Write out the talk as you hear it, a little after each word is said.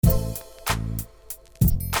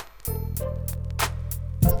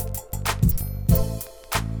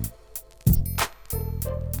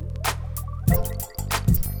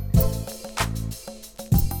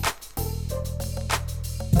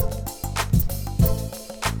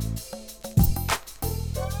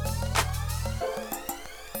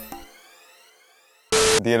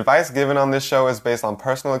The advice given on this show is based on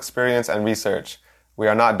personal experience and research. We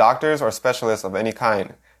are not doctors or specialists of any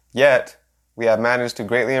kind. Yet, we have managed to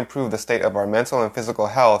greatly improve the state of our mental and physical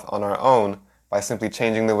health on our own by simply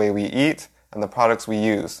changing the way we eat and the products we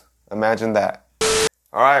use. Imagine that.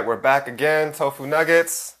 All right, we're back again, Tofu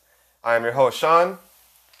Nuggets. I am your host, Sean.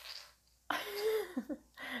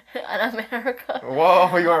 And I'm Erica.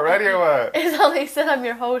 Whoa, you aren't ready or what? It's how they said I'm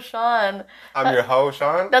your host, Sean. I'm your host,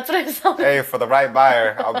 Sean? That's what it sounded. Hey, for the right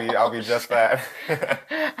buyer, I'll be just that.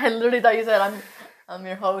 I literally thought you said I'm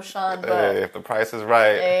your host, Sean, but Hey, if the price is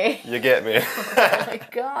right, Hey. You get me. oh my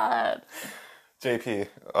god. JP.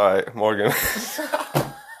 All right, Morgan.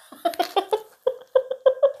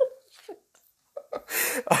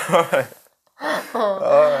 All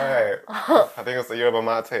right. I think it's the yerba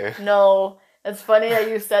mate. No. It's funny that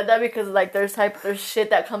you said that because like there's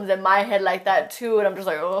shit that comes in my head like that too, and I'm just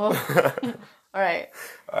like, oh. All right,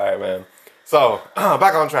 man. So,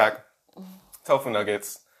 back on track. Tofu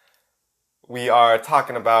Nuggets. We are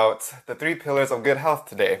talking about the 3 pillars of good health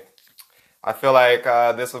today. I feel like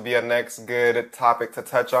this will be a next good topic to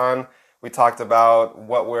touch on. We talked about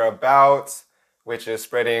what we're about, which is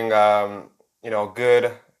spreading,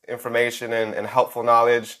 good information and helpful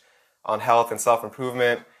knowledge on health and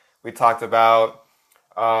self-improvement. We talked about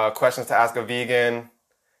questions to ask a vegan.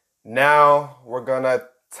 Now we're going to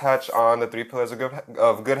touch on the 3 pillars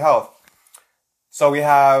of good health. So we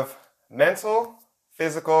have mental,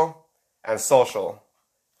 physical, and social.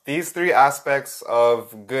 These 3 aspects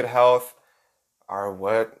of good health are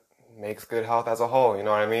what makes good health as a whole. You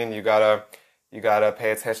know what I mean? You gotta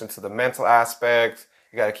pay attention to the mental aspect.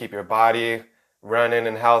 You gotta keep your body running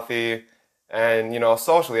and healthy. And,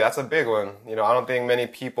 socially, that's a big one. I don't think many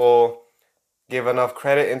people give enough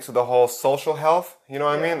credit into the whole social health. You know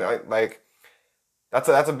what I mean? Like, that's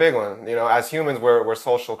a big one. As humans, we're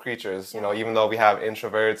social creatures. Even though we have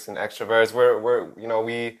introverts and extroverts,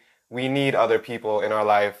 we need other people in our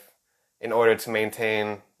life in order to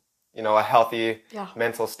maintain, a healthy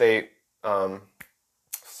mental state.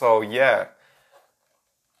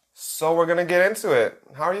 So we're going to get into it.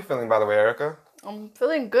 How are you feeling, by the way, Erica? I'm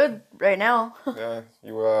feeling good right now. Yeah,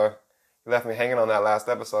 you left me hanging on that last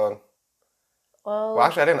episode. Well,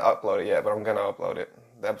 Actually, I didn't upload it yet, but I'm gonna upload it.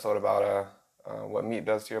 The episode about what meat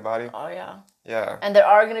does to your body. Oh yeah. Yeah. And there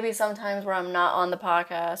are gonna be some times where I'm not on the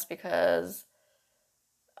podcast because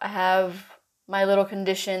I have my little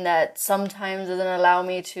condition that sometimes doesn't allow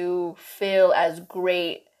me to feel as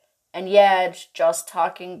great. And yeah, it's just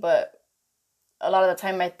talking, but a lot of the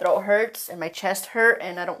time my throat hurts and my chest hurt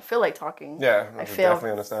and I don't feel like talking. Yeah, that's definitely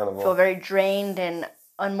understandable. I feel very drained and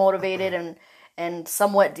unmotivated and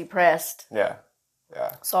somewhat depressed. Yeah.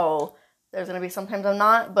 So there's going to be sometimes I'm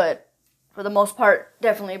not, but for the most part,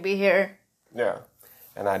 definitely be here. Yeah.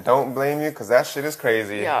 And I don't blame you because that shit is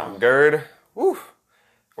crazy. Yeah. GERD, woo.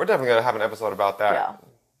 We're definitely going to have an episode about that. Yeah.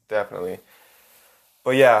 Definitely.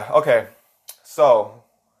 But yeah, okay. So,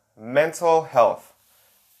 mental health.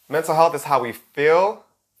 Mental health is how we feel,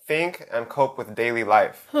 think, and cope with daily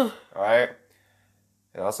life. All right?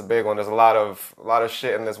 That's a big one. There's a lot of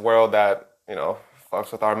shit in this world that,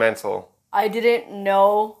 fucks with our mental. I didn't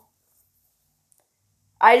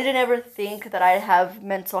ever think that I'd have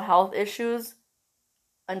mental health issues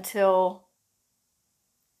until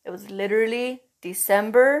it was literally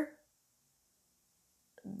December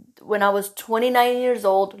when I was 29 years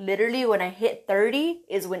old. Literally when I hit 30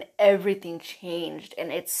 is when everything changed,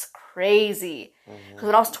 and it's crazy. Because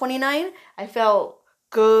when I was 29, I felt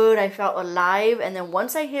good, I felt alive, and then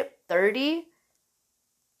once I hit 30,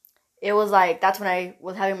 it was like, that's when I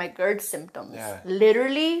was having my GERD symptoms. Yeah.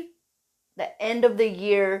 Literally, the end of the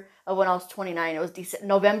year of when I was 29, it was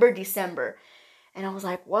November, December. And I was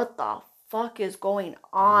like, what the fuck is going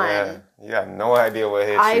on? Yeah, you have no idea what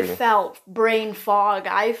hit you. I felt brain fog.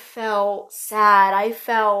 I felt sad.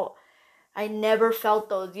 I never felt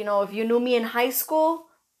those. If you knew me in high school,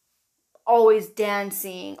 always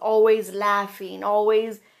dancing, always laughing,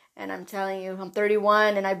 always. And I'm telling you, I'm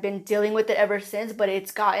 31 and I've been dealing with it ever since, but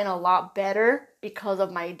it's gotten a lot better because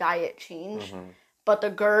of my diet change. Mm-hmm. But the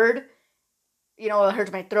GERD, it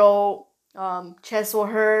hurts my throat, chest will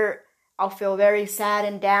hurt, I'll feel very sad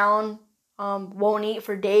and down, won't eat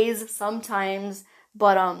for days sometimes,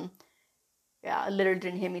 but it literally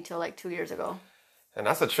didn't hit me till like 2 years ago. And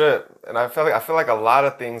that's a trip. And I feel like a lot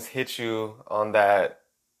of things hit you on that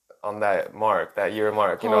mark, that year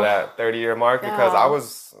mark, that 30-year mark,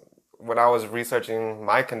 because when I was researching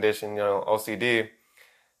my condition, OCD,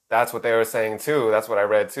 that's what they were saying too. That's what I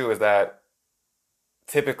read too, is that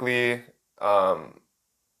typically, that's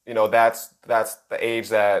the age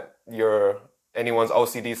that your anyone's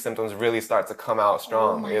OCD symptoms really start to come out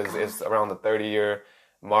strong my is around the 30-year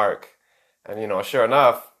mark. And, you know, sure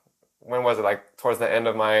enough, when was it? Like towards the end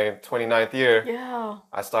of my 29th year, Yeah.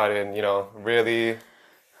 I started, you know, really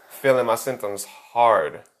feeling my symptoms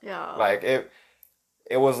hard. Yeah. Like it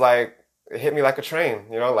was like, it hit me like a train,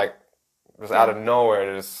 you know, like just out of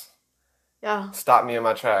nowhere, it just Yeah. stopped me in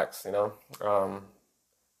my tracks, you know.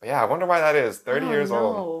 But yeah, I wonder why that is. 30 years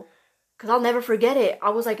old. Because I'll never forget it. I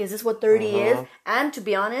was like, is this what 30 is? And to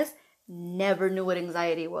be honest, never knew what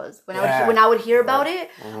anxiety was. When I would hear about it,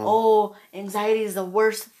 oh, anxiety is the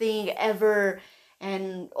worst thing ever.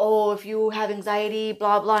 And oh, if you have anxiety,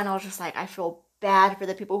 blah, blah. And I was just like, I feel bad for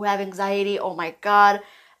the people who have anxiety. Oh my God.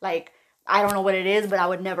 Like, I don't know what it is, but I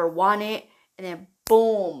would never want it. And then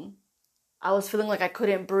boom, I was feeling like I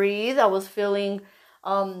couldn't breathe. I was feeling,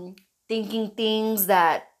 thinking things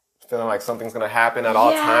that, Feeling like something's gonna happen at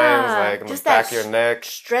all times, like in the back of your neck.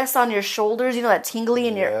 Stress on your shoulders, you know, that tingly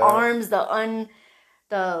in your arms, the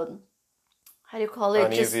how do you call it?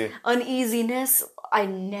 Uneasy. Just uneasiness. I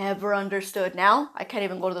never understood. Now I can't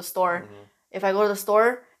even go to the store. If I go to the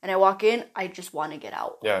store and I walk in, I just want to get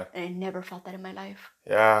out. Yeah. And I never felt that in my life.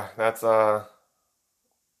 Yeah, that's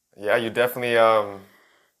yeah, you definitely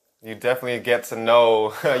get to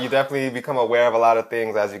know, you definitely become aware of a lot of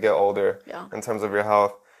things as you get older in terms of your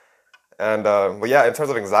health. And but yeah, in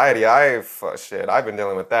terms of anxiety, I've been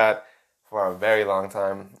dealing with that for a very long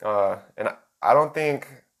time. And I don't think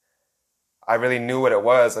I really knew what it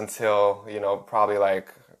was until, you know, probably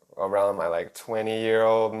like around my like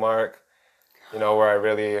 20-year-old mark, you know, where I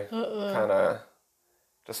really kind of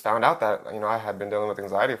just found out that, you know, I had been dealing with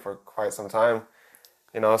anxiety for quite some time.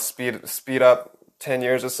 You know, speed up 10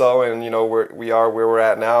 years or so, and, you know, we are where we're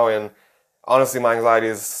at now. And honestly, my anxiety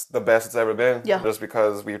is the best it's ever been. Yeah. Just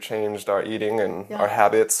because we've changed our eating and our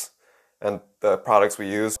habits and the products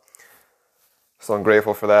we use. So I'm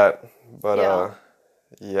grateful for that. But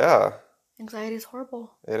yeah. Anxiety is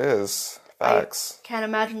horrible. It is. Facts. I can't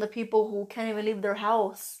imagine the people who can't even leave their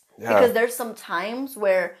house. Yeah. Because there's some times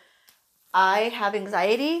where I have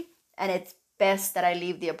anxiety and it's best that I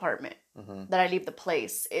leave the apartment. That I leave the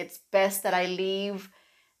place. It's best that I leave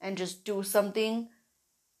and just do something.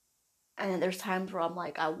 And then there's times where I'm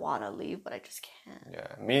like, I want to leave, but I just can't.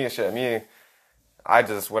 Yeah, I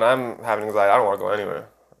just, when I'm having anxiety, I don't want to go anywhere.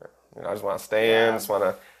 You know, I just want to stay in, just want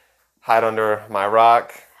to hide under my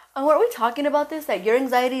rock. And what are we talking about this? That your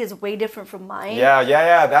anxiety is way different from mine?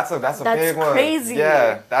 Yeah, that's a big one. That's crazy.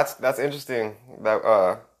 Yeah, that's interesting. That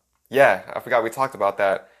I forgot we talked about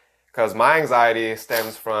that. Because my anxiety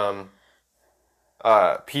stems from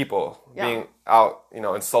people being out, you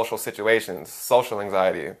know, in social situations, social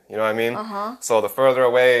anxiety, you know what I mean? So the further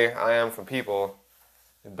away I am from people,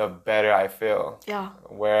 the better I feel. Yeah.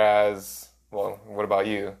 Whereas, well, what about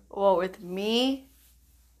you? Well, with me,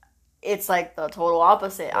 it's like the total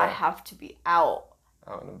opposite. Yeah. I have to be out.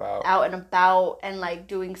 Out and about. Out and about and like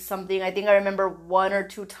doing something. I think I remember 1 or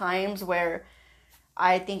 2 times where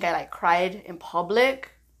I think I like cried in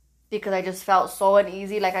public. Because I just felt so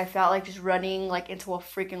uneasy. Like I felt like just running like into a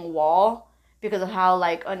freaking wall. Because of how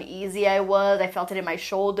like uneasy I was. I felt it in my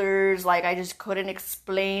shoulders. Like I just couldn't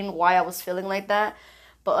explain why I was feeling like that.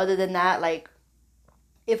 But other than that, like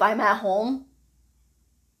if I'm at home,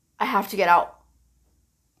 I have to get out.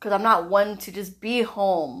 Because I'm not one to just be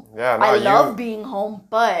home. Yeah, no, I love being home,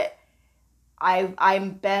 but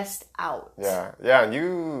I'm best out. Yeah, and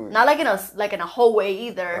you not like in a whole way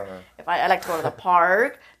either. If I like to go to the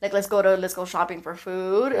park, like let's go shopping for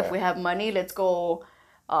food. If we have money, let's go.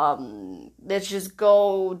 Let's just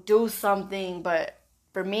go do something. But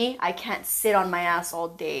for me, I can't sit on my ass all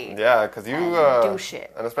day. Yeah, because you do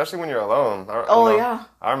shit, and especially when you're alone.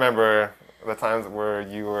 I remember the times where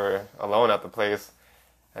you were alone at the place,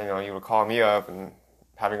 and you know you would call me up and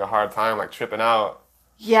having a hard time, like tripping out.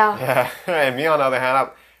 Yeah. And me on the other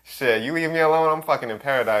hand, you leave me alone, I'm fucking in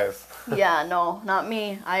paradise. Yeah, no, not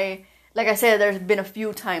me. Like I said, there's been a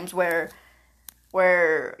few times where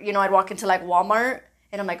you know I'd walk into like Walmart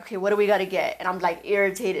and I'm like, okay, what do we gotta get? And I'm like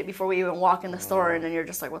irritated before we even walk in the store, and then you're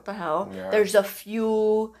just like, what the hell? Yeah. There's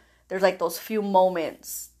like those few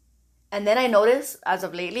moments, and then I notice as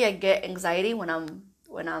of lately I get anxiety when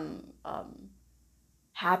I'm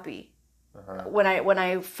happy. When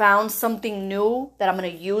I found something new that I'm gonna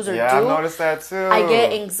use or do. Yeah, I've noticed that too. I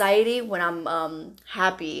get anxiety when I'm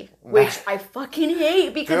happy, which I fucking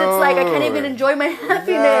hate because it's like I can't even enjoy my happiness.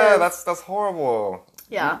 Yeah, that's horrible.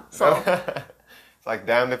 Yeah, so it's like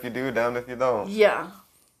damned if you do, damned if you don't. Yeah.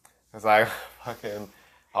 It's like fucking.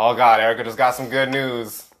 Oh God, Erica just got some good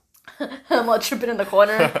news. I'm all tripping in the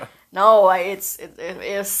corner. No, it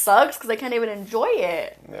sucks because I can't even enjoy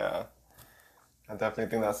it. Yeah. I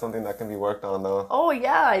definitely think that's something that can be worked on, though. Oh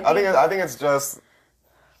yeah, I think it's just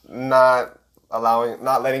not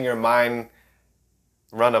letting your mind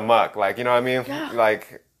run amok. Like, you know what I mean? Yeah.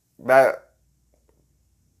 Like that.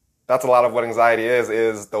 That's a lot of what anxiety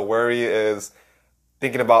is the worry, is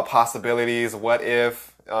thinking about possibilities, what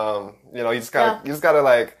if, you know, you just gotta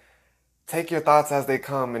like take your thoughts as they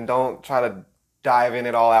come and don't try to dive in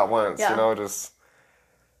it all at once, Yeah. you know, just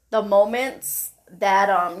the moments that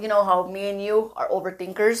you know how me and you are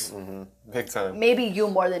overthinkers. big time. Maybe you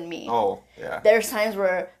more than me. Oh, yeah. There's times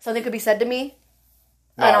where something could be said to me,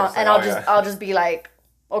 No, and I was saying, I'll just be like,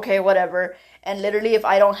 okay, whatever. And literally, if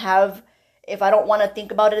I don't want to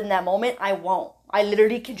think about it in that moment, I won't. I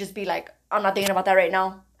literally can just be like, I'm not thinking about that right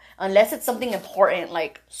now. Unless it's something important,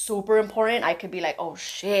 like super important, I could be like, oh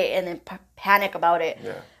shit, and then panic about it.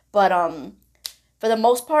 Yeah. But for the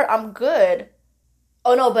most part, I'm good.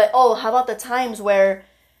 Oh no, but how about the times where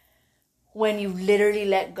when you literally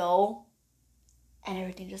let go and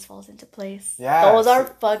everything just falls into place? Yes. Those are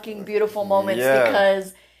fucking beautiful moments Yeah.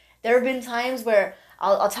 because there have been times where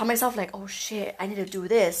I'll tell myself like, oh shit, I need to do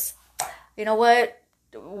this. You know what?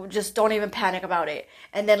 Just don't even panic about it.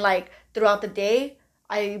 And then like throughout the day,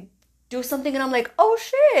 I do something and I'm like, oh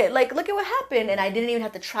shit, like look at what happened. And I didn't even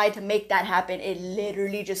have to try to make that happen. It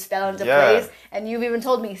literally just fell into place. And you've even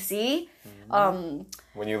told me, see,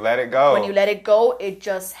 when you let it go, it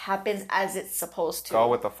just happens as it's supposed to. go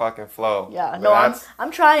with the fucking flow. Yeah, But no,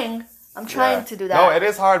 I'm trying. I'm trying to do that. No, it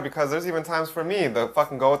is hard because there's even times for me, the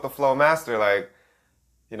fucking go with the flow master, like,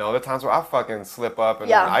 you know, there are times where I fucking slip up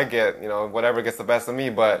and I get, you know, whatever gets the best of me,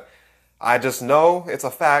 but I just know it's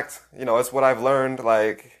a fact. You know, it's what I've learned.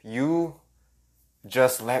 Like, you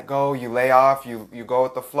just let go, you lay off, you go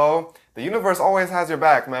with the flow. The universe always has your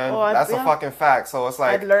back, man. That's a fucking fact. So it's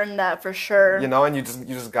like, I've learned that for sure. you know, and you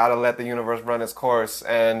just gotta let the universe run its course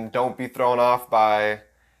and don't be thrown off by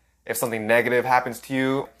if something negative happens to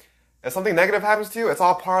you. If something negative happens to you, it's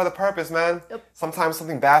all part of the purpose, man. Yep. Sometimes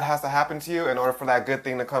something bad has to happen to you in order for that good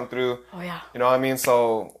thing to come through. Oh yeah. You know what I mean?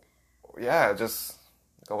 So, yeah, just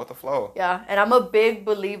go with the flow. Yeah, and I'm a big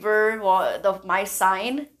believer. Well, my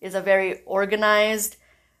sign is a very organized,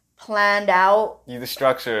 planned out. The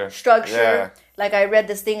structure. Yeah. Like I read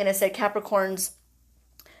this thing and it said Capricorns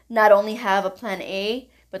not only have a plan A,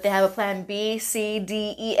 but they have a plan B, C,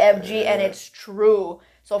 D, E, F, G, and it's true.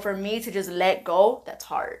 So for me to just let go, that's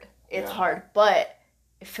hard. It's hard, but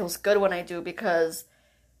it feels good when I do because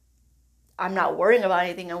I'm not worrying about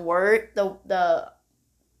anything. And the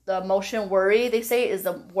emotion worry, they say, is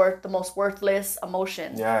the most worthless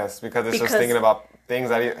emotion. Yes, because it's just thinking about things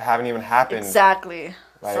that haven't even happened. Exactly.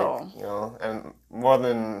 Like, so, you know, and more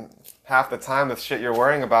than half the time, the shit you're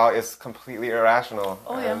worrying about is completely irrational.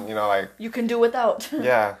 Oh, and, yeah. you know, like, you can do without.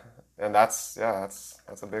 yeah, and that's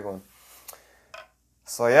a big one.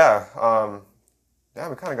 So yeah,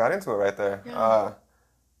 we kind of got into it right there. Yeah.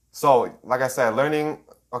 So like I said, learning,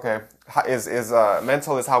 okay, is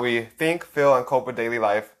mental is how we think, feel, and cope with daily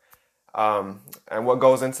life, and what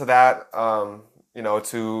goes into that, you know,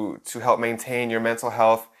 to help maintain your mental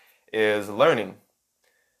health is learning.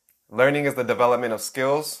 Learning is the development of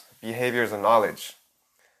skills, behaviors, and knowledge.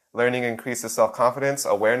 Learning increases self-confidence,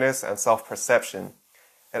 awareness, and self-perception.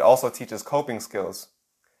 It also teaches coping skills.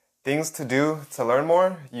 Things to do to learn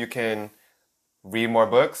more: you can read more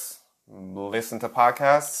books, listen to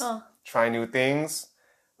podcasts, try new things,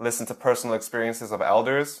 listen to personal experiences of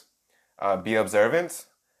elders, be observant,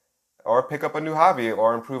 or pick up a new hobby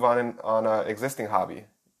or improve on an existing hobby.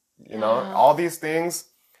 You know, all these things.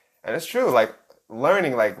 And it's true, like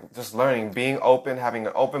learning, like just learning, being open, having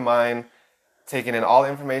an open mind, taking in all the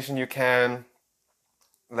information you can,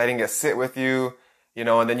 letting it sit with you, you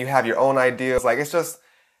know, and then you have your own ideas. Like it's just,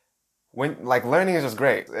 learning is just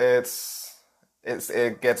great.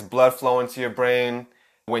 It gets blood flowing to your brain.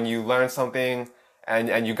 When you learn something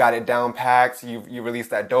and you got it down packed, you release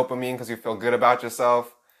that dopamine because you feel good about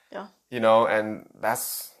yourself. Yeah. You know, and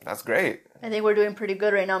that's great. I think we're doing pretty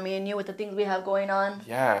good right now, me and you, with the things we have going on.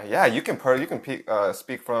 Yeah. You can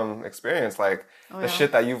speak from experience. Like the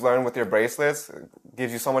shit that you've learned with your bracelets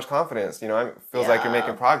gives you so much confidence. You know, it feels like you're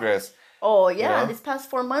making progress. Oh yeah, you know? These past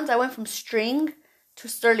 4 months I went from string to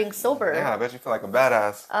sterling silver. Yeah, I bet you feel like a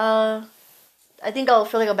badass. I think I'll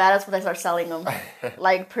feel like a badass when I start selling them.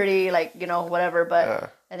 Like pretty, like, you know, whatever.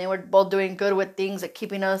 But I think we're both doing good with things like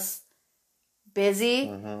keeping us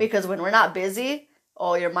busy. Because when we're not busy,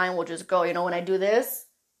 your mind will just go. You know, when I do this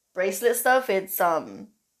bracelet stuff, it's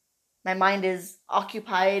my mind is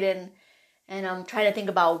occupied and I'm trying to think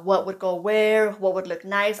about what would go where, what would look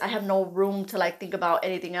nice. I have no room to like think about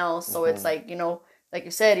anything else. So it's like, you know, like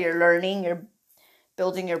you said, you're learning, you're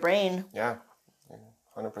building your brain. Yeah.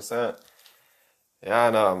 100%. Yeah,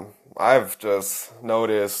 and I've just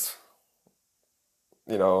noticed,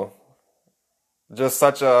 you know, just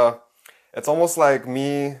such a, it's almost like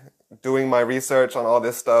me doing my research on all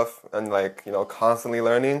this stuff and like, constantly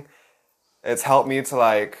learning. It's helped me to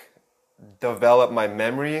like develop my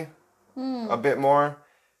memory a bit more.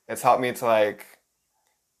 It's helped me to like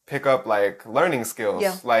pick up like learning skills.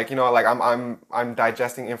 Yeah. Like, like I'm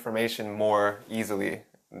digesting information more easily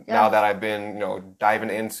now that I've been, diving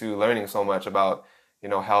into learning so much about,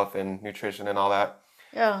 health and nutrition and all that.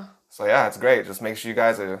 Yeah. So yeah, it's great. Just make sure you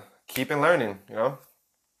guys are keeping learning,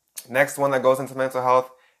 Next one that goes into mental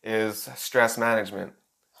health is stress management.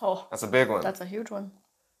 Oh, That's a big one. that's a huge one.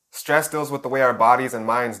 Stress deals with the way our bodies and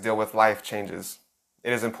minds deal with life changes.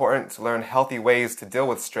 It is important to learn healthy ways to deal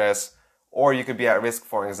with stress, or you could be at risk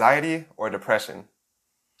for anxiety or depression.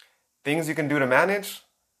 Things you can do to manage: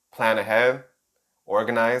 plan ahead,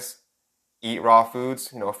 organize, eat raw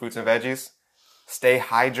foods, fruits and veggies, stay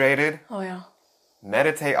hydrated, Oh, yeah.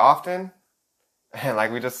 meditate often, and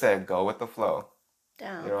like we just said, go with the flow.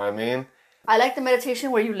 Damn. You know what I mean? I like the meditation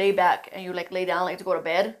where you lay back and you like lay down like to go to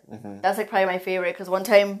bed. That's like probably my favorite because one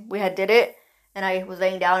time we did it and I was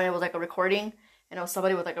laying down and it was like a recording and it was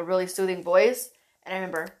somebody with like a really soothing voice and I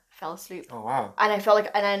remember I fell asleep. Oh, wow. And I felt like,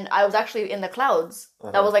 and then I was actually in the clouds.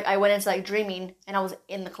 That was like, I went into like dreaming and I was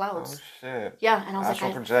in the clouds. Oh, shit. Yeah, and I was Astral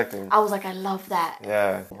like, projecting. I was like, I love that.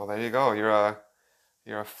 Yeah. Well, there you go. You're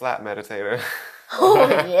a flat meditator. Oh,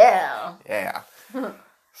 yeah. Yeah.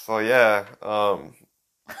 So yeah, I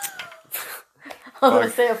was gonna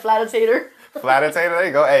say a flatitator. flatitator. There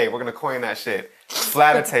you go. Hey, we're gonna coin that shit.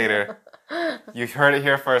 Flatitator. You heard it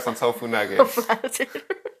here first on Tofu Nuggets. Flatitator.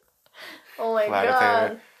 Oh my Flatitator.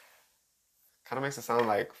 god. Kind of makes it sound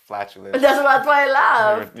like flatulence. That's why I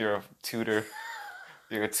laugh. You're a tutor.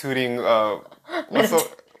 You're a tooting. What's a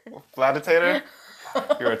flatitator?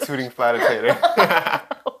 You're a tooting flatitator.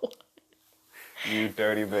 You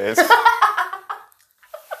dirty bitch.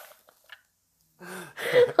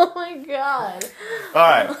 Oh my god. All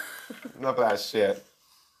right. Enough of that shit.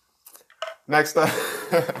 Next up.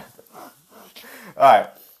 All right.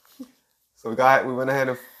 So we went ahead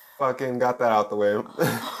and fucking got that out the way.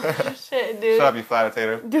 Shit, dude. Shut up, you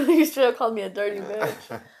flatitator. Dude, you should have called me a dirty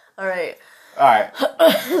bitch. All right. All right.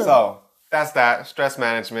 So that's that. Stress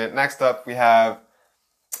management. Next up, we have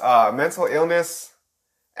mental illness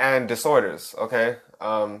and disorders. Okay.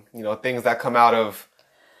 Things that come out of,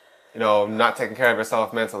 not taking care of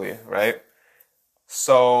yourself mentally, right?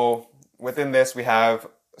 So within this, we have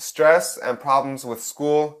stress and problems with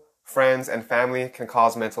school, friends, and family can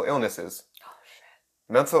cause mental illnesses. Oh,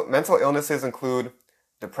 shit. Mental illnesses include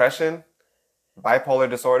depression, bipolar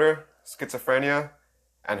disorder, schizophrenia,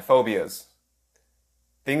 and phobias.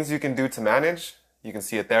 Things you can do to manage: you can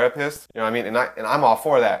see a therapist. You know what I mean? And I'm all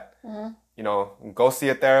for that. Mm-hmm. Go see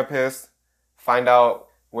a therapist, find out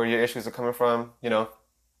where your issues are coming from.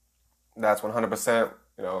 That's 100%,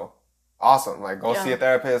 awesome. Like, go see a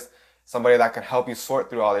therapist, somebody that can help you sort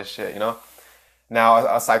through all this shit,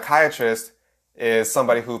 Now, a psychiatrist is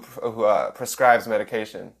somebody who prescribes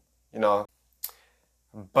medication,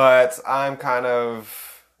 But I'm kind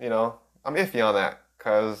of, I'm iffy on that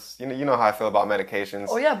because, you know how I feel about medications.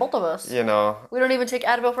 Oh, yeah, both of us. We don't even take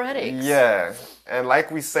Advil for headaches. Yeah. And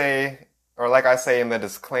like we say, or like I say in the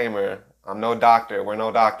disclaimer, I'm no doctor. We're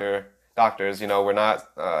no doctors. We're not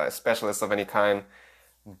specialists of any kind.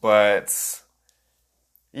 But,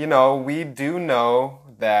 we do know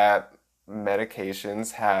that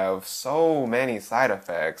medications have so many side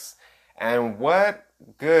effects. And what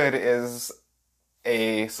good is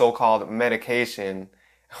a so-called medication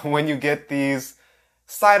when you get these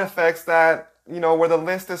side effects that, where the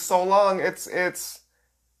list is so long,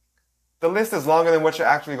 the list is longer than what you're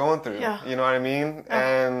actually going through. Yeah. You know what I mean?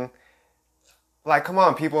 Yeah. And like, come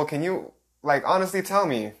on, people, can you honestly tell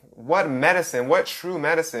me what true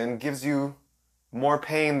medicine gives you more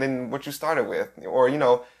pain than what you started with, or,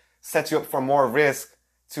 sets you up for more risk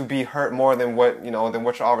to be hurt more than what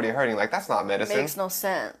you're already hurting? Like, that's not medicine. Makes no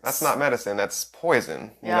sense. That's not medicine. That's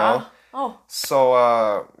poison, you Yeah. know? Oh.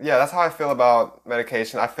 So, that's how I feel about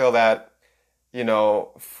medication. I feel that,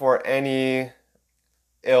 for any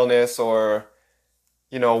illness or,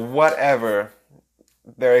 whatever,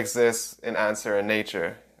 there exists an answer in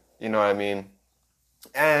nature. You know what I mean?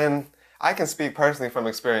 And I can speak personally from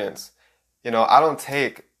experience. I don't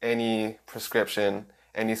take any prescription,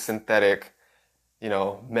 any synthetic,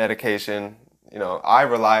 medication. I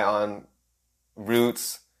rely on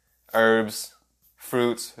roots, herbs,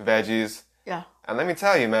 fruits, veggies. Yeah. And let me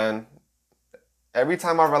tell you, man, every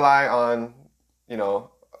time I rely on,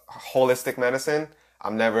 holistic medicine,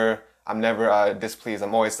 I'm never I'm never displeased.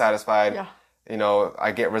 I'm always satisfied. Yeah. You know,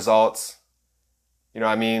 I get results. You know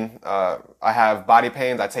what I mean? I have body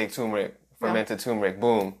pains. I take turmeric, fermented turmeric.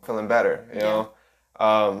 Boom, feeling better. You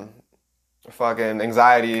know, fucking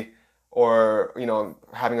anxiety or you know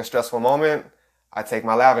having a stressful moment. I take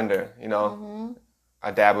my lavender. You know,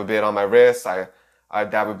 I dab a bit on my wrist. I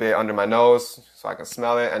dab a bit under my nose so I can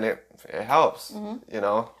smell it, and it helps. You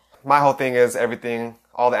know, my whole thing is everything.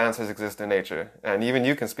 All the answers exist in nature, and even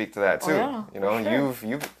you can speak to that too. You know,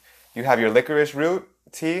 sure. you have your licorice root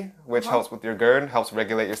tea, which helps with your GERD, helps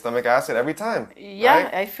regulate your stomach acid every time. Yeah,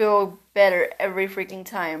 right? I feel better every freaking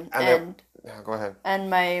time. And Go ahead. and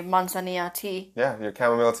my manzanilla tea. Yeah, your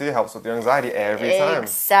chamomile tea helps with your anxiety every time.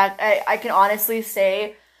 I can honestly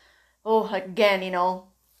say, again, you know,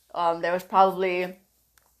 there was probably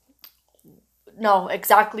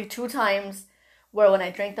exactly 2 times where when I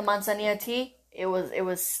drank the manzanilla tea, it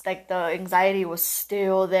was like the anxiety was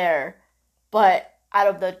still there. But out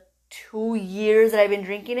of the 2 years that I've been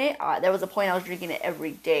drinking it, there was a point I was drinking it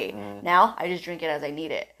every day. Now I just drink it as I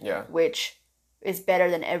need it. Yeah. Which is better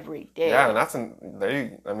than every day. Yeah,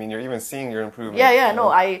 and I mean, you're even seeing your improvement. Yeah,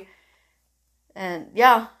 no,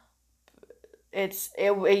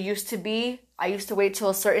 it used to be, I used to wait till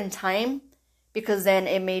a certain time because then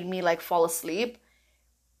it made me like fall asleep,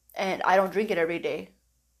 and I don't drink it every day.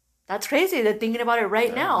 That's crazy. They're thinking about it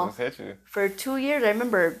right now. Just hit you. For 2 years, I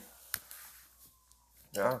remember.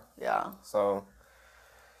 Yeah. Yeah. So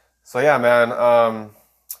yeah, man.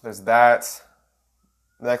 There's that.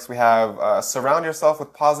 Next, we have surround yourself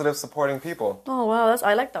with positive, supporting people. Oh wow,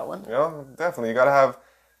 I like that one. You know, definitely, you gotta have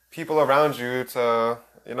people around you to,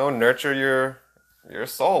 you know, nurture your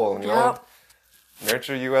soul. You know,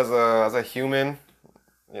 nurture you as a human.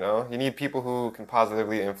 You know, you need people who can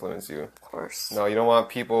positively influence you. Of course. No, you don't want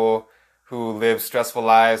people who live stressful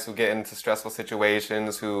lives, who get into stressful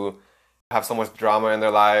situations, who have so much drama in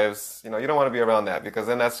their lives. You know, you don't want to be around that because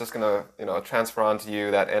then that's just gonna, you know, transfer onto you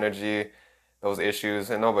that energy, those issues,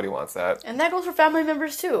 and nobody wants that. And that goes for family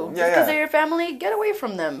members too. Yeah, because they're your family, get away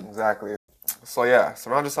from them. Exactly. So yeah,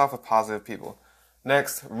 surround yourself with positive people.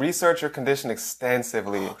 Next, research your condition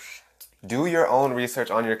extensively. Oh, shit. Do your own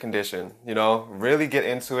research on your condition. You know, really get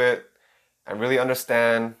into it and really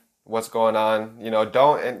understand what's going on. You know,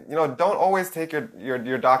 don't always take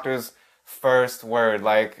your doctor's first word.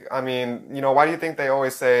 Like, I mean, you know, why do you think they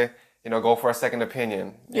always say, you know, go for a second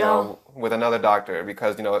opinion, you know, with another doctor?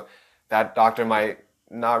 Because, you know, that doctor might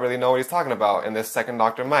not really know what he's talking about, and this second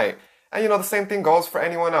doctor might. And, you know, the same thing goes for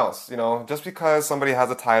anyone else. You know, just because somebody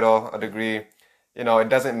has a title, a degree, you know, it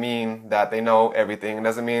doesn't mean that they know everything. It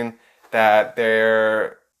doesn't mean that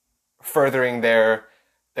they're furthering their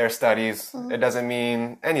studies. It doesn't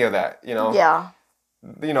mean any of that, you know. Yeah.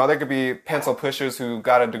 You know, there could be pencil pushers who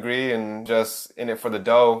got a degree and just in it for the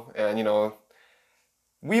dough. And, you know,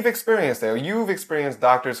 we've experienced it. You've experienced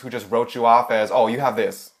doctors who just wrote you off as, oh, you have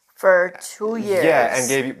this. For 2 years. Yeah,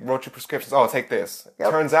 and wrote you prescriptions. Oh, take this.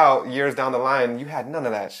 Yep. Turns out, years down the line, you had none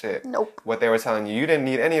of that shit. Nope. What they were telling you. You didn't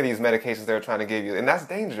need any of these medications they were trying to give you. And that's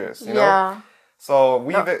dangerous, you know? So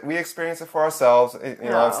we experience it for ourselves. You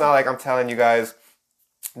know, it's not like I'm telling you guys,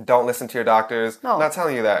 don't listen to your doctors. No. I'm not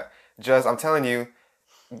telling you that. Just, I'm telling you,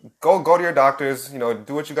 go to your doctors, you know,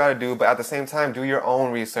 do what you got to do, but at the same time, do your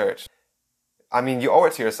own research. I mean, you owe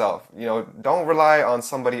it to yourself. You know, don't rely on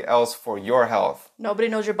somebody else for your health. Nobody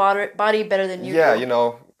knows your body better than you do. Yeah, you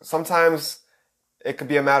know, sometimes it could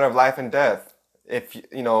be a matter of life and death. If,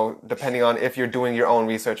 you know, depending on if you're doing your own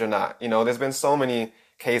research or not. You know, there's been so many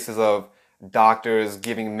cases of doctors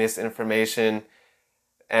giving misinformation,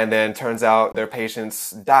 and then turns out their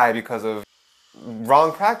patients die because of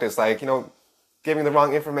wrong practice. Like, you know, giving the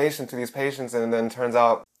wrong information to these patients, and then turns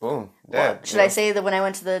out, boom, dead. Should I say that when I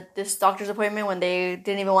went to this doctor's appointment, when they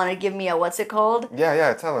didn't even want to give me a what's it called?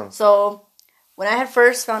 Yeah, tell them. So when I had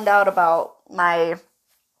first found out about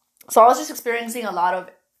so I was just experiencing a lot of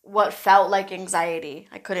what felt like anxiety.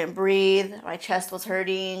 I couldn't breathe. My chest was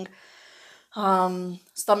hurting.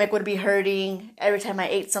 Stomach would be hurting every time I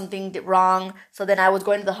ate something wrong. So then I was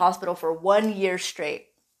going to the hospital for 1 year straight.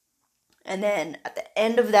 And then at the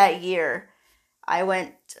end of that year, I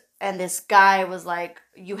went, and this guy was like,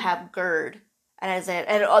 you have GERD. And I said,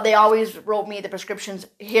 and they always wrote me the prescriptions,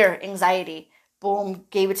 here, anxiety. Boom,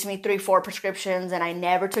 gave it to me 3-4 prescriptions, and I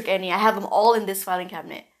never took any. I have them all in this filing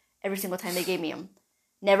cabinet. Every single time they gave me them.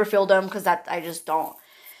 Never filled them, because I just don't.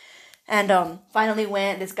 And finally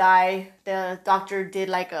went, this guy, the doctor did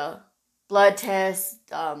like a blood test,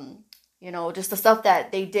 you know, just the stuff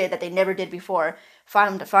that they did that they never did before.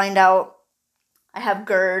 Find out I have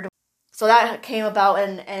GERD. So that came about,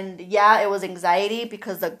 and yeah, it was anxiety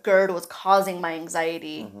because the GERD was causing my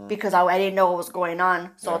anxiety because I didn't know what was going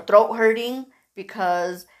on. So throat hurting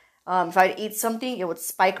because if I'd eat something, it would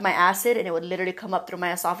spike my acid and it would literally come up through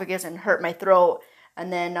my esophagus and hurt my throat.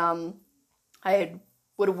 And then I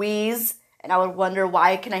would wheeze, and I would wonder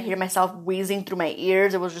why can I hear myself wheezing through my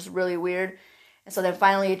ears. It was just really weird. And so then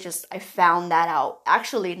finally, I found that out.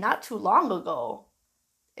 Actually, not too long ago.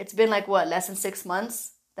 It's been like, less than 6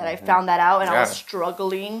 months that I found that out, and I was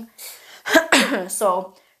struggling.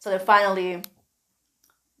 so then finally,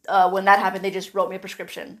 when that happened, they just wrote me a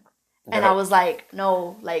prescription. And I was like,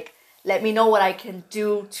 no, like, let me know what I can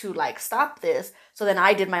do to, like, stop this. So then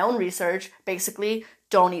I did my own research. Basically,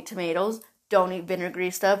 don't eat tomatoes. Don't eat vinegary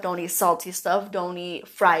stuff. Don't eat salty stuff. Don't eat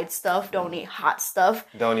fried stuff. Don't eat hot stuff.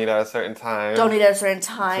 Don't eat at a certain time. Don't eat at a certain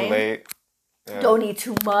time. Too late. Yeah. Don't eat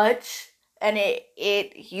too much. And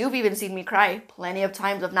you've even seen me cry plenty of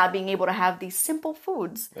times of not being able to have these simple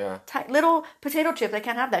foods. Yeah. Little potato chips, I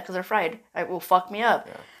can't have that because they're fried. It will fuck me up.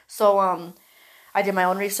 Yeah. So I did my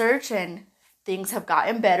own research, and things have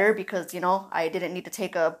gotten better because, I didn't need to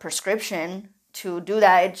take a prescription to do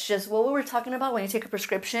that. It's just what we were talking about. When you take a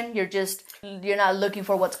prescription, you're not looking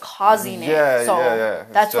for what's causing it. So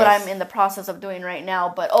that's what I'm in the process of doing right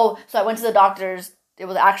now. But so I went to the doctor's. It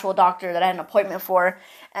was an actual doctor that I had an appointment for,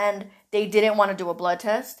 and they didn't want to do a blood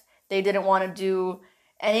test. They didn't want to do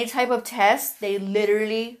any type of test. They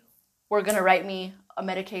literally were going to write me a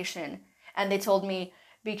medication. And they told me,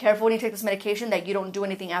 be careful when you take this medication that you don't do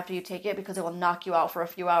anything after you take it because it will knock you out for a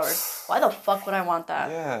few hours. Why the fuck would I want that?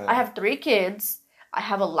 Yeah. I have 3 kids. I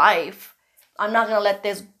have a life. I'm not going to let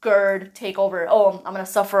this GERD take over. I'm going to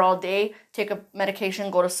suffer all day, take a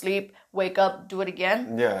medication, go to sleep, wake up, do it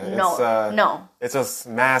again. Yeah. No. It's just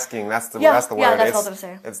masking. That's the word. Yeah, that's what I was going to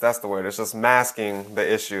say. That's the word. It's just masking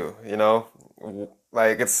the issue,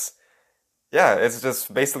 Like it's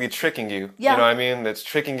just basically tricking you. Yeah. You know what I mean? It's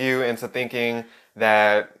tricking you into thinking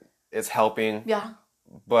that it's helping. Yeah.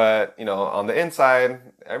 But, on the inside,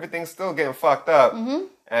 everything's still getting fucked up. Mm-hmm.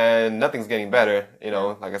 And nothing's getting better,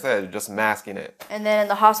 like I said, you're just masking it. And then in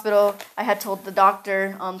the hospital, I had told the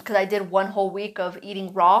doctor, because I did 1 whole week of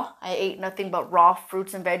eating raw. I ate nothing but raw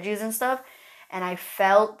fruits and veggies and stuff. And I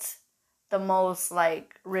felt the most,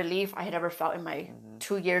 relief I had ever felt in my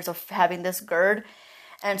 2 years of having this GERD.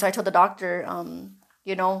 And so I told the doctor,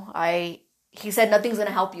 he said, nothing's going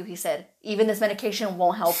to help you, he said. Even this medication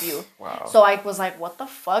won't help you. Wow. So I was like, what the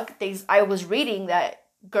fuck? I was reading that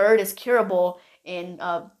GERD is curable in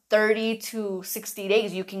 30 to 60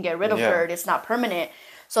 days. You can get rid of GERD. It's not permanent.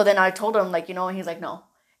 So then I told him, and he's like, no.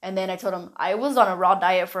 And then I told him, I was on a raw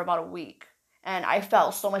diet for about a week. And I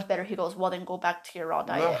felt so much better. He goes, well, then go back to your raw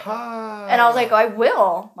diet. Uh-huh. And I was like, I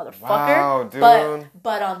will, motherfucker. Wow, dude.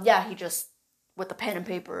 But he just, with the pen and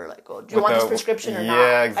paper, do you want this prescription or not?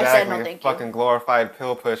 Yeah, exactly. I said, no, thank you. Fucking glorified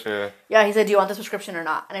pill pusher. Yeah, he said, do you want this prescription or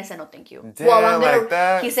not? And I said, no, thank you. Damn,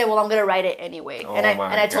 that? He said, well, I'm going to write it anyway. Oh, and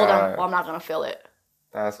I told him, well, I'm not going to fill it.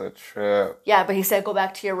 That's a trip. Yeah, but he said, go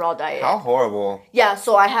back to your raw diet. How horrible. Yeah,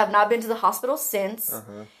 so I have not been to the hospital since.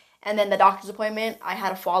 Uh-huh. And then the doctor's appointment, I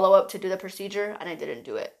had a follow-up to do the procedure, and I didn't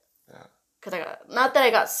do it. Yeah. Because not that I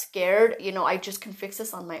got scared, I just can fix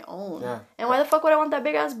this on my own. Yeah. And why the fuck would I want that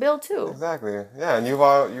big-ass bill, too? Exactly. Yeah, and you've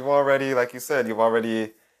already, like you said, you've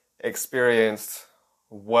already experienced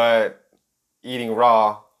what eating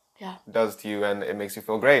raw does to you, and it makes you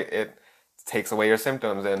feel great. It takes away your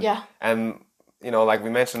symptoms. And like we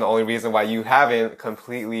mentioned, the only reason why you haven't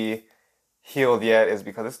completely healed yet is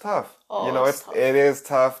because it's tough. It is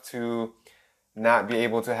tough to not be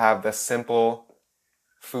able to have the simple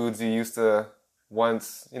foods you used to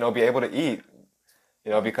once, be able to eat,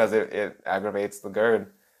 because it aggravates the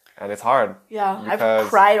GERD, and it's hard. Yeah, I've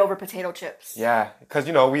cried over potato chips. Yeah, because,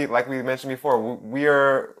 we, like we mentioned before, we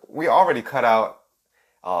already cut out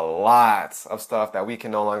a lot of stuff that we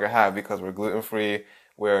can no longer have because we're gluten-free,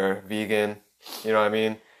 we're vegan, you know what I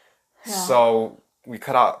mean? Yeah. So we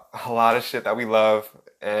cut out a lot of shit that we love,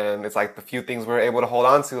 and it's like the few things we're able to hold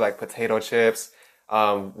on to, like potato chips,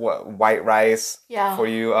 white rice for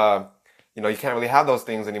you. You can't really have those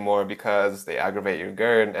things anymore because they aggravate your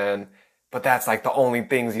GERD, but that's like the only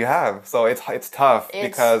things you have. So it's tough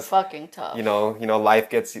because fucking tough.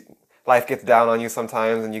 Life gets down on you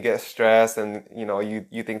sometimes, and you get stressed, and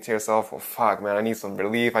you think to yourself, well, fuck, man, I need some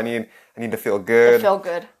relief. I need to feel good. To feel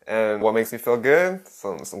good. And what makes me feel good?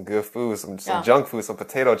 Some good food, some junk food, some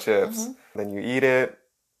potato chips. Mm-hmm. Then you eat it,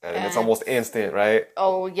 and it's almost instant, right?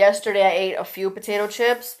 Oh, yesterday I ate a few potato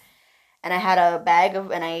chips, and I had a bag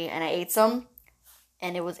of, and I ate some,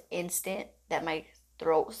 and it was instant that my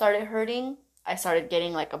throat started hurting. I started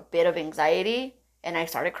getting a bit of anxiety, and I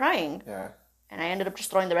started crying. Yeah. And I ended up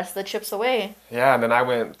just throwing the rest of the chips away. Yeah, and then I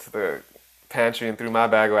went to the pantry and threw my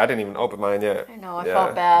bag away. I didn't even open mine yet. I know, I Yeah.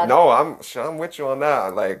 felt bad. No, I'm with you on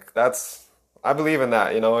that. Like I believe in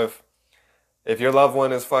that. You know, if your loved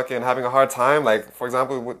one is fucking having a hard time, like for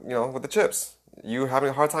example, with the chips, you having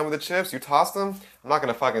a hard time with the chips, you toss them. I'm not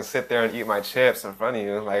gonna fucking sit there and eat my chips in front of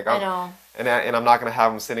you. Like I know. and I'm not gonna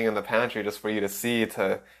have them sitting in the pantry just for you to see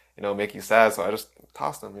to make you sad. So I just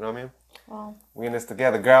toss them. You know what I mean? Well, We in this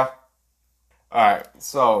together, girl. All right.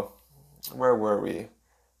 So where were we?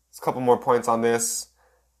 There's a couple more points on this.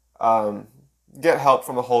 Get help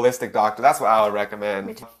from a holistic doctor. That's what I would recommend.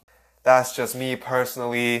 Me too. That's just me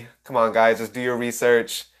personally. Come on, guys, just do your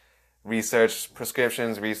research,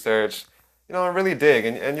 prescriptions, research, and really dig,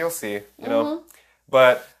 and you'll see,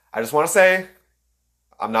 But I just want to say,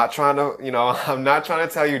 I'm not trying to, I'm not trying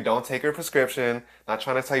to tell you don't take your prescription, not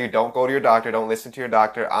trying to tell you don't go to your doctor, don't listen to your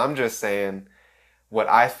doctor. I'm just saying what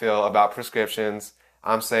I feel about prescriptions.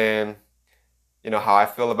 I'm saying, how I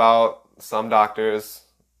feel about some doctors,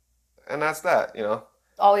 and that's that,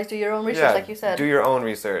 Always do your own research, like you said. Do your own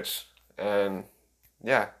research. And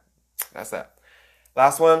yeah, that's that.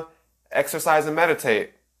 Last one, exercise and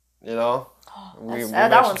meditate. That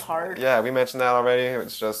one's hard. Yeah, we mentioned that already.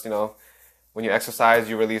 It's just, when you exercise,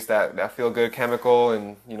 you release that feel-good chemical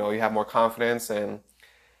and, you have more confidence and,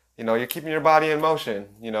 you're keeping your body in motion,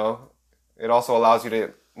 It also allows you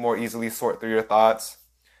to more easily sort through your thoughts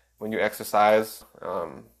when you exercise.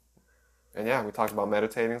 And yeah, we talked about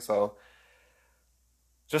meditating, so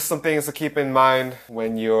just some things to keep in mind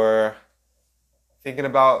when you're thinking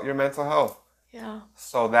about your mental health. Yeah.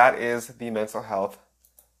 So that is the mental health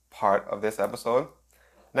part of this episode.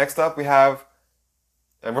 Next up, we have,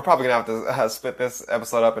 and we're probably going to have to split this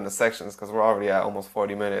episode up into sections because we're already at almost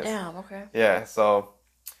 40 minutes. Damn, okay. Yeah, so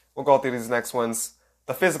we'll go through these next ones.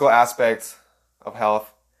 The physical aspect of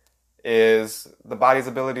health is the body's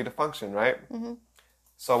ability to function, right? Mm-hmm.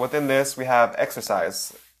 So within this, we have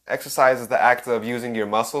exercise. Exercise is the act of using your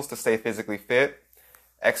muscles to stay physically fit.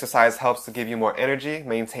 Exercise helps to give you more energy,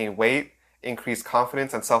 maintain weight, increase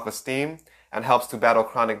confidence and self-esteem, and helps to battle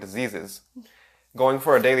chronic diseases. Going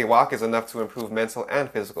for a daily walk is enough to improve mental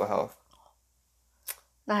and physical health.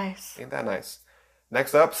 Nice. Ain't that nice?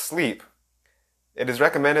 Next up, sleep. It is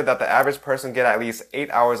recommended that the average person get at least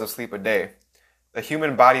 8 hours of sleep a day. The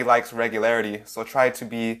human body likes regularity, so try to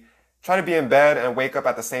be in bed and wake up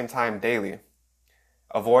at the same time daily.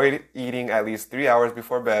 Avoid eating at least 3 hours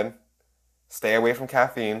before bed. Stay away from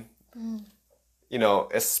caffeine.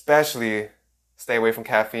 Especially stay away from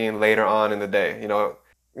caffeine later on in the day.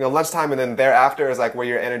 Lunchtime and then thereafter is like where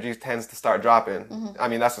your energy tends to start dropping. Mm-hmm. I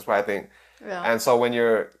mean, that's just what I think. Yeah. And so when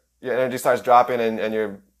your energy starts dropping and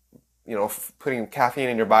you're, putting caffeine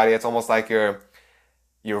in your body, it's almost like you're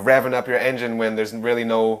revving up your engine when there's really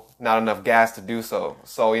not enough gas to do so.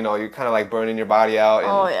 So, you're kind of like burning your body out.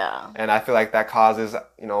 And, And I feel like that causes,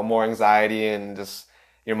 more anxiety and just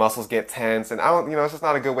your muscles get tense. And it's just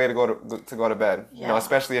not a good way to go to bed. Yeah.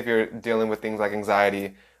 Especially if you're dealing with things like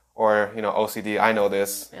anxiety or, OCD. I know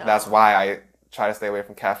this. Yeah. That's why I try to stay away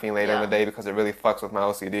from caffeine later in the day because it really fucks with my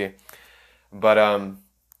OCD. But,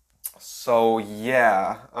 so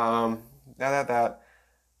yeah, that.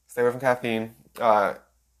 Stay away from caffeine.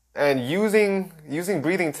 And using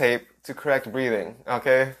breathing tape to correct breathing,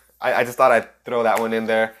 okay? I just thought I'd throw that one in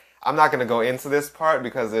there. I'm not going to go into this part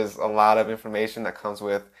because there's a lot of information that comes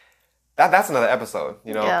with that. That's another episode,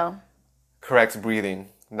 Yeah. Correct breathing.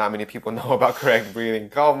 Not many people know about correct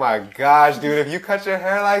breathing. Oh my gosh, dude, if you cut your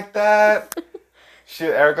hair like that,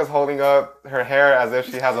 Erica's holding up her hair as if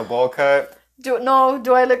she has a bowl cut. Do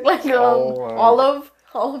I look like olive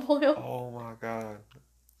oil? Oh my god.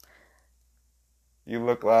 You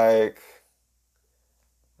look like,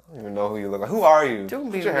 I don't even know who you look like. Who are you?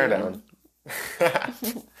 Don't Put your hair down.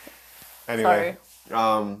 Anyway.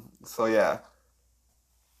 Sorry. So yeah.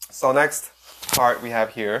 So next part we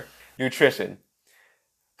have here, nutrition.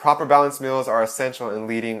 Proper balanced meals are essential in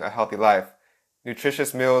leading a healthy life.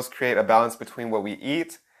 Nutritious meals create a balance between what we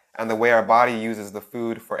eat and the way our body uses the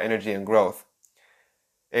food for energy and growth.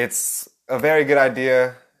 It's a very good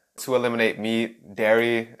idea to eliminate meat,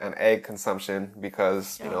 dairy, and egg consumption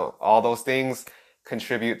because, all those things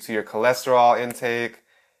contribute to your cholesterol intake,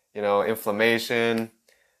 inflammation,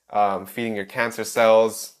 feeding your cancer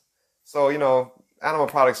cells. So, animal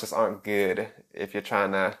products just aren't good if you're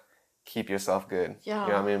trying to keep yourself good. Yeah.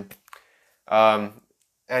 You know what I mean?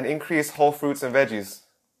 And increase whole fruits and veggies.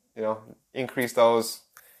 Increase those.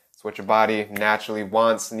 It's what your body naturally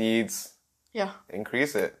wants, needs. Yeah.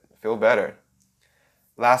 Increase it. Feel better.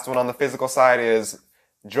 Last one on the physical side is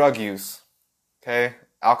drug use. Okay?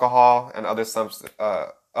 alcohol and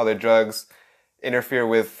other drugs interfere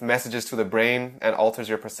with messages to the brain and alters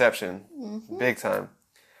your perception big time.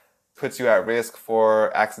 Puts you at risk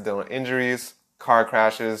for accidental injuries, car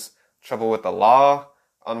crashes, trouble with the law,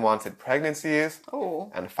 unwanted pregnancies,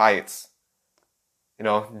 and fights. You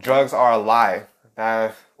know, drugs are a lie.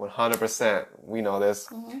 That 100%, we know this.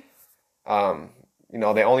 You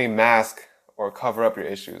know, they only mask or cover up your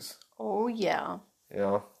issues. Oh, yeah. You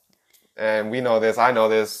know, and we know this. I know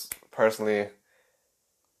this personally.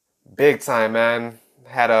 Big time, man.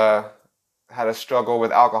 Had a struggle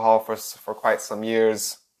with alcohol for quite some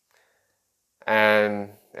years,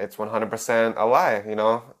 and it's 100% a lie. You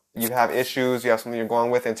know, you have issues. You have something you're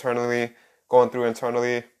going through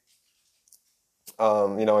internally.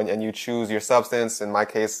 You know, and you choose your substance. In my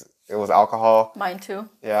case, it was alcohol. Mine too.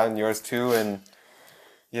 Yeah, and yours too. And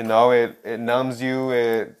you know, it numbs you.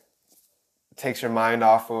 It takes your mind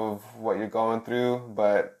off of what you're going through.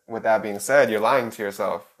 But with that being said, you're lying to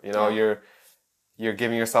yourself. You know, you're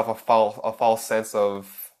giving yourself a false sense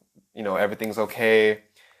of, you know, everything's okay.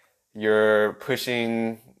 You're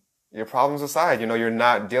pushing your problems aside. You know, you're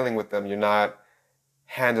not dealing with them. You're not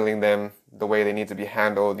handling them the way they need to be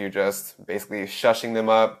handled. You're just basically shushing them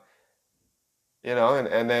up, you know,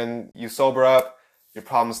 and then you sober up, your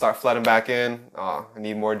problems start flooding back in. Oh, I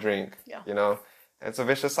need more drink, you know. And it's a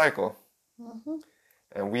vicious cycle.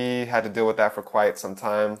 And we had to deal with that for quite some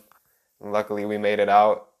time. And luckily, we made it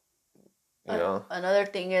out, you know. Another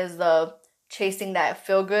thing is the chasing that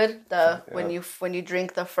feel good, when you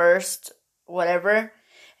drink the first whatever,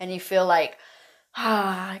 and you feel like,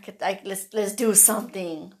 let's do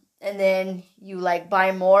something, and then you like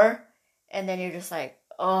buy more, and then you're just like,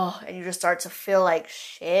 oh, and you just start to feel like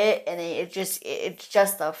shit, and it's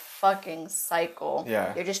just a fucking cycle.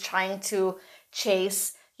 Yeah, you're just trying to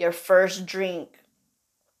chase your first drink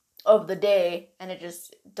of the day, and it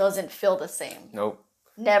just doesn't feel the same. Nope.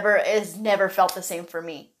 Never felt the same for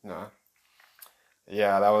me. No.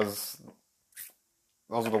 Yeah, those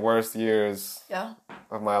were the worst years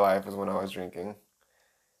of my life, is when I was drinking.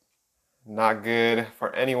 Not good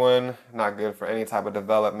for anyone, not good for any type of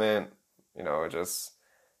development. You know, it just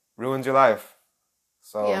ruins your life.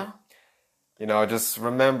 So, you know, just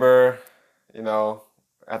remember, you know,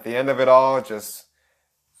 at the end of it all, just,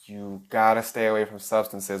 you gotta stay away from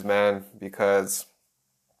substances, man, because,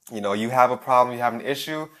 you know, you have a problem, you have an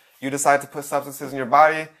issue, you decide to put substances in your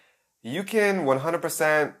body, you can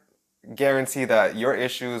 100% guarantee that your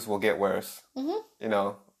issues will get worse. You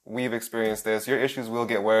know, we've experienced this. Your issues will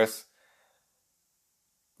get worse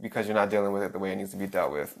because you're not dealing with it the way it needs to be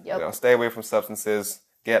dealt with. You know, stay away from substances,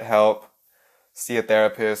 get help, see a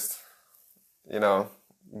therapist, you know,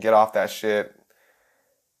 get off that shit,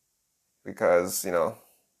 because, you know,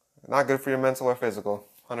 not good for your mental or physical,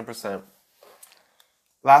 100%.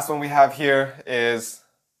 Last one we have here is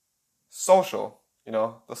social, you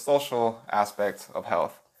know, the social aspect of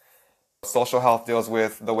health. Social health deals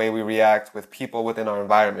with the way we react with people within our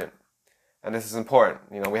environment. And this is important.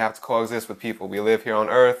 You know, we have to coexist with people. We live here on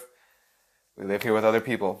Earth. We live here with other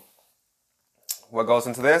people. What goes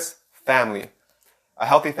into this? Family. A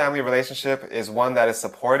healthy family relationship is one that is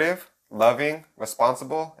supportive, loving,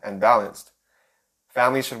 responsible, and balanced.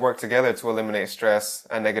 Families should work together to eliminate stress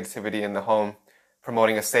and negativity in the home,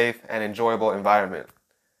 promoting a safe and enjoyable environment.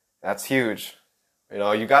 That's huge. You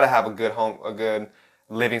know, you got to have a good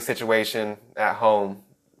living situation at home,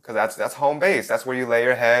 because that's home base. That's where you lay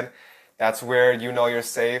your head. That's where you know you're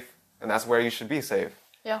safe, and that's where you should be safe.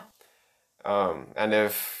 Yeah. And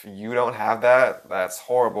if you don't have that, that's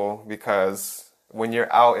horrible, because when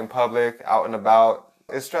you're out in public, out and about,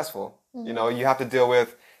 it's stressful. You know, you have to deal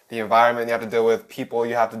with the environment, you have to deal with people,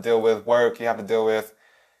 you have to deal with work, you have to deal with,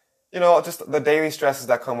 you know, just the daily stresses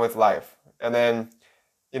that come with life. And then,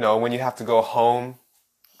 you know, when you have to go home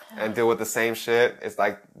and deal with the same shit, it's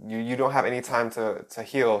like you don't have any time to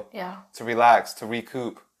heal, to relax, to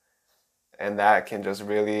recoup. And that can just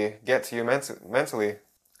really get to you mentally.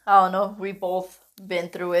 I don't know. We both been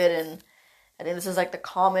through it, and I think this is like the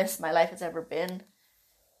calmest my life has ever been,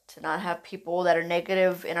 to not have people that are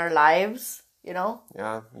negative in our lives, you know?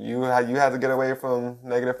 Yeah, you had to get away from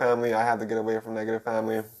negative family. I had to get away from negative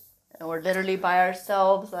family. And we're literally by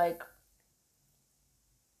ourselves, like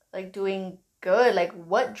doing good. Like,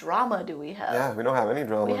 what drama do we have? Yeah, we don't have any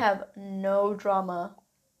drama. We have no drama.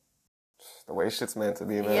 The way shit's meant to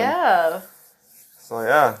be, man. Yeah. So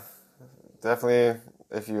yeah, definitely,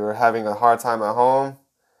 if you're having a hard time at home,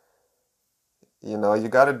 you know, you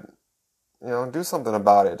gotta, you know, do something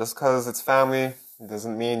about it. Just because it's family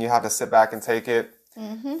doesn't mean you have to sit back and take it.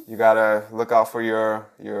 You gotta look out for your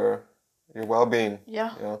well-being.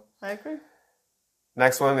 Yeah, you know? I agree.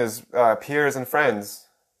 Next one is peers and friends.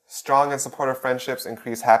 Strong and supportive friendships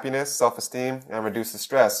increase happiness, self-esteem, and reduces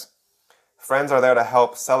stress. Friends are there to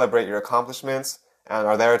help celebrate your accomplishments and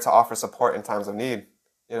are there to offer support in times of need.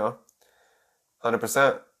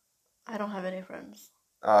 100%. I don't have any friends.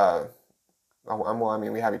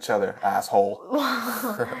 We have each other, asshole.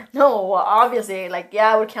 No, well, obviously, like,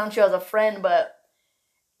 yeah, I would count you as a friend, but,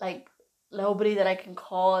 like, nobody that I can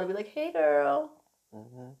call and be like, hey, girl.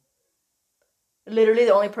 Mm-hmm. Literally,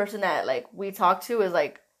 the only person that, like, we talk to is,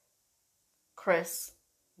 like, Chris.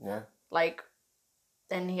 Yeah. Like,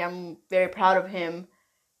 and I'm very proud of him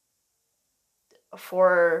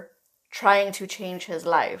for trying to change his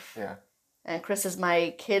life. Yeah. And Chris is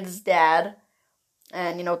my kid's dad.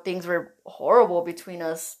 And, things were horrible between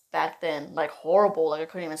us back then. Like, horrible. Like, I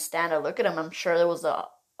couldn't even stand to look at him. I'm sure there was the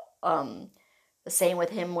same with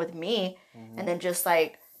him with me. Mm-hmm. And then just,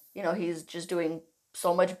 like, he's just doing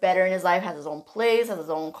so much better in his life. Has his own place, has his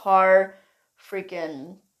own car.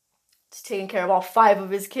 Freaking taking care of all 5 of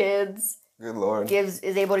his kids. Good Lord. Is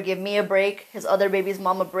able to give me a break. His other baby's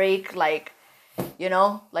mom a break. Like,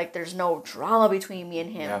 like, there's no drama between me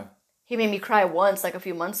and him. Yeah. He made me cry once, like, a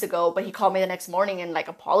few months ago, but he called me the next morning and, like,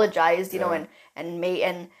 apologized, and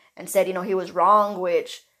said, he was wrong,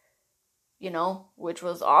 which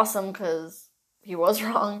was awesome because he was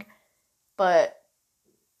wrong. But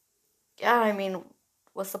yeah, I mean,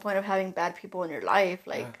 what's the point of having bad people in your life?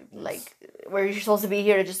 Like, where you're supposed to be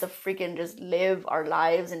here to just freaking just live our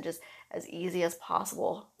lives and just as easy as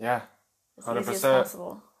possible. Yeah, 100%. As easy as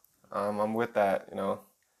possible. I'm with that.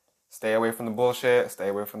 Stay away from the bullshit. Stay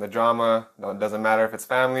away from the drama. It doesn't matter if it's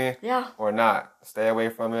family or not. Stay away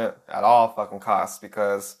from it at all fucking costs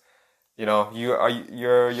because, you're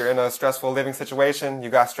in a stressful living situation. You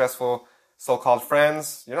got stressful so-called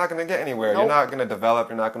friends. You're not gonna get anywhere. Nope. You're not gonna develop.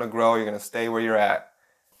 You're not gonna grow. You're gonna stay where you're at.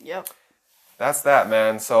 Yep. That's that,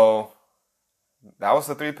 man. So that was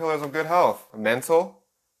the 3 pillars of good health: mental,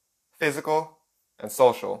 physical, and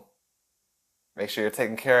social. Make sure you're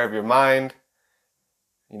taking care of your mind.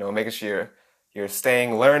 Making sure you're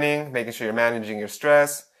staying learning, making sure you're managing your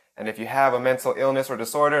stress. And if you have a mental illness or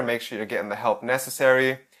disorder, make sure you're getting the help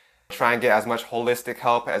necessary. Try and get as much holistic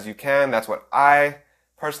help as you can. That's what I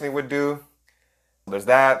personally would do. There's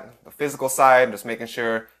that. The physical side, just making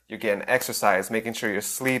sure you're getting exercise, making sure you're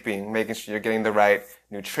sleeping, making sure you're getting the right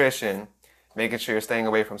nutrition, making sure you're staying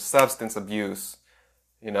away from substance abuse.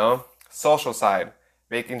 Social side,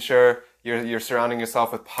 making sure you're surrounding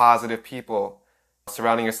yourself with positive people.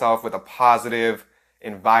 Surrounding yourself with a positive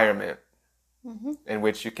environment in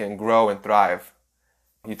which you can grow and thrive.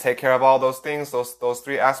 You take care of all those things, those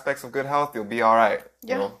 3 aspects of good health, you'll be all right.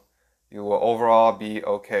 Yeah. You will overall be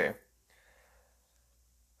okay.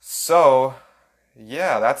 So,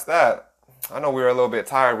 yeah, that's that. I know we were a little bit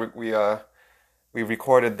tired. We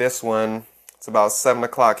recorded this one. It's about 7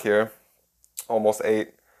 o'clock here, almost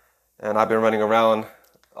 8, and I've been running around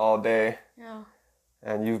all day. Yeah.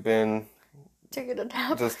 And you've been taking a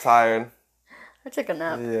nap. Just tired. I took a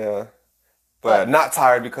nap. Yeah. But not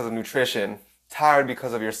tired because of nutrition. Tired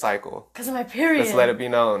because of your cycle. Because of my period. Just let it be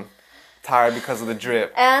known. Tired because of the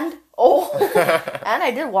drip. And and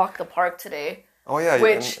I did walk the park today. Oh yeah.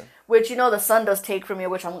 Which the sun does take from you,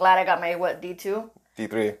 which I'm glad I got my D2?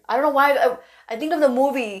 D3. I don't know why. I think of the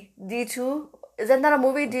movie D2. Is that not a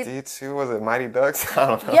movie? D2? Was it Mighty Ducks? I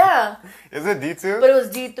don't know. Yeah. Is it D2? But it was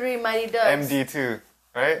D3 Mighty Ducks. MD2.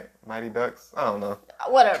 Right? Mighty Ducks? I don't know.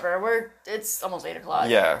 Whatever. It's almost 8 o'clock.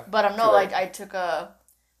 Yeah. But I took a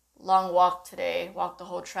long walk today, walked the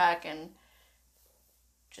whole track, and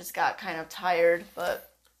just got kind of tired,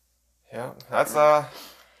 but... Yeah, that's,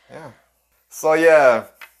 yeah. So, yeah,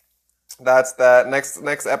 that's that.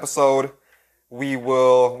 Next episode, we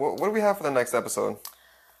will... What do we have for the next episode?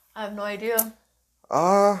 I have no idea.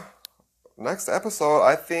 Next episode,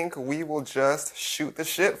 I think we will just shoot the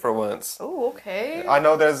shit for once. Oh, okay. I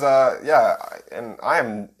know there's and I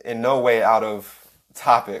am in no way out of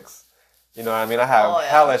topics. You know what I mean? I have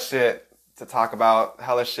hella shit to talk about,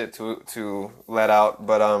 hella shit to let out,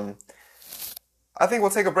 but I think we'll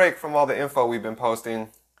take a break from all the info we've been posting.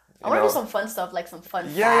 I want to do some fun stuff, like some fun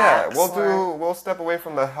facts. Yeah, we'll step away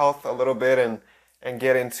from the health a little bit and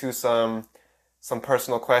get into some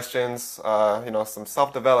personal questions, some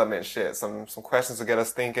self-development shit, some questions to get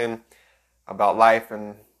us thinking about life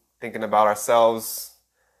and thinking about ourselves.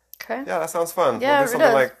 Okay. Yeah, that sounds fun. Yeah, we'll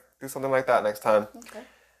do something like that next time. Okay.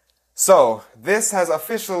 So, this has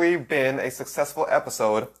officially been a successful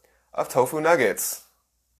episode of Tofu Nuggets.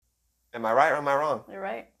 Am I right or am I wrong? You're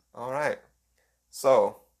right. All right.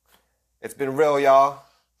 So, it's been real, y'all.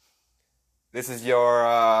 This is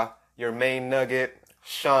your main nugget,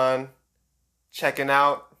 Sean. checking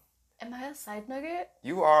out. Am I a side nugget?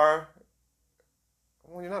 You are.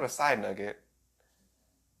 Well, you're not a side nugget.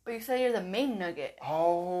 But you said you're the main nugget.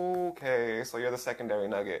 Okay, so you're the secondary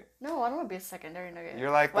nugget. No, I don't want to be a secondary nugget. You're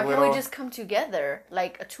like the Why little... can't we just come together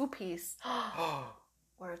like a two-piece?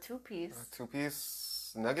 Or a two-piece. A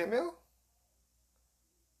two-piece nugget meal?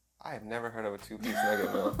 I have never heard of a two-piece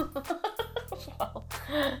nugget meal. Well,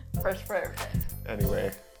 first for everything.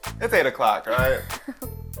 Anyway, it's 8 o'clock, right?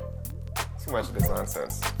 Too much of this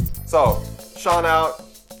nonsense. So, Sean out.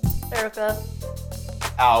 Erica.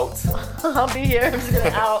 Out. I'll be here. I'm just gonna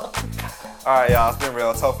out. All right, y'all. It's been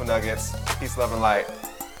real. Tofu Nuggets. Peace, love, and light.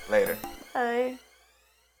 Later. Bye.